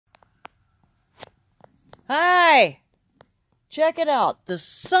Hi! Check it out. The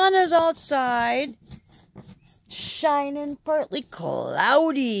sun is outside, shining, partly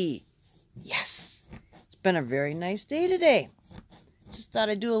cloudy. Yes! It's been a very nice day today. Just thought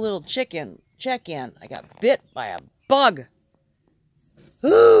I'd do a little check-in. I got bit by a bug.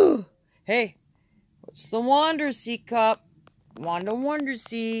 Ooh! Hey, what's the Wandersea cup?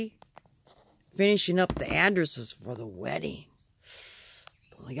 Wandersea. Finishing up the addresses for the wedding.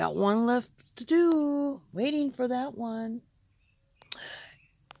 Only got one left to do. Waiting for that one.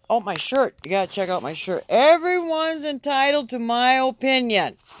 Oh, my shirt. You gotta check out my shirt. Everyone's entitled to my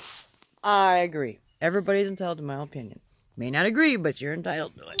opinion. I agree. Everybody's entitled to my opinion. May not agree, but you're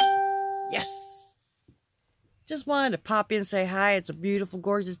entitled to it. Yes. Just wanted to pop in and say hi. It's a beautiful,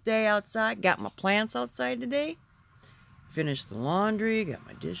 gorgeous day outside. Got my plants outside today. Finished the laundry. Got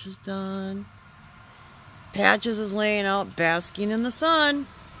my dishes done. Patches is laying out, basking in the sun.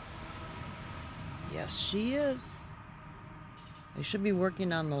 Yes, she is. I should be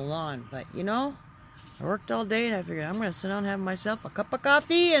working on the lawn, but you know, I worked all day and I figured I'm going to sit down and have myself a cup of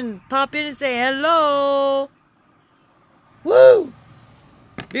coffee and pop in and say hello. Woo!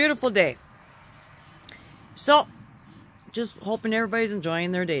 Beautiful day. So, just hoping everybody's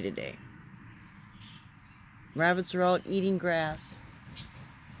enjoying their day today. Rabbits are out eating grass.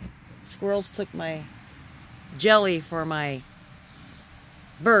 Squirrels took my jelly for my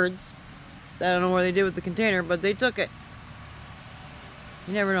birds. I don't know what they did with the container, but they took it.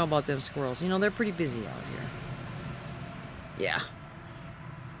 You never know about them squirrels. You know, they're pretty busy out here. Yeah.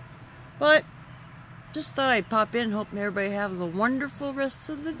 But, just thought I'd pop in. Hope everybody has a wonderful rest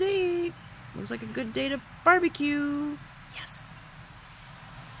of the day. Looks like a good day to barbecue. Yes.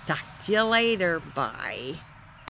 Talk to you later. Bye.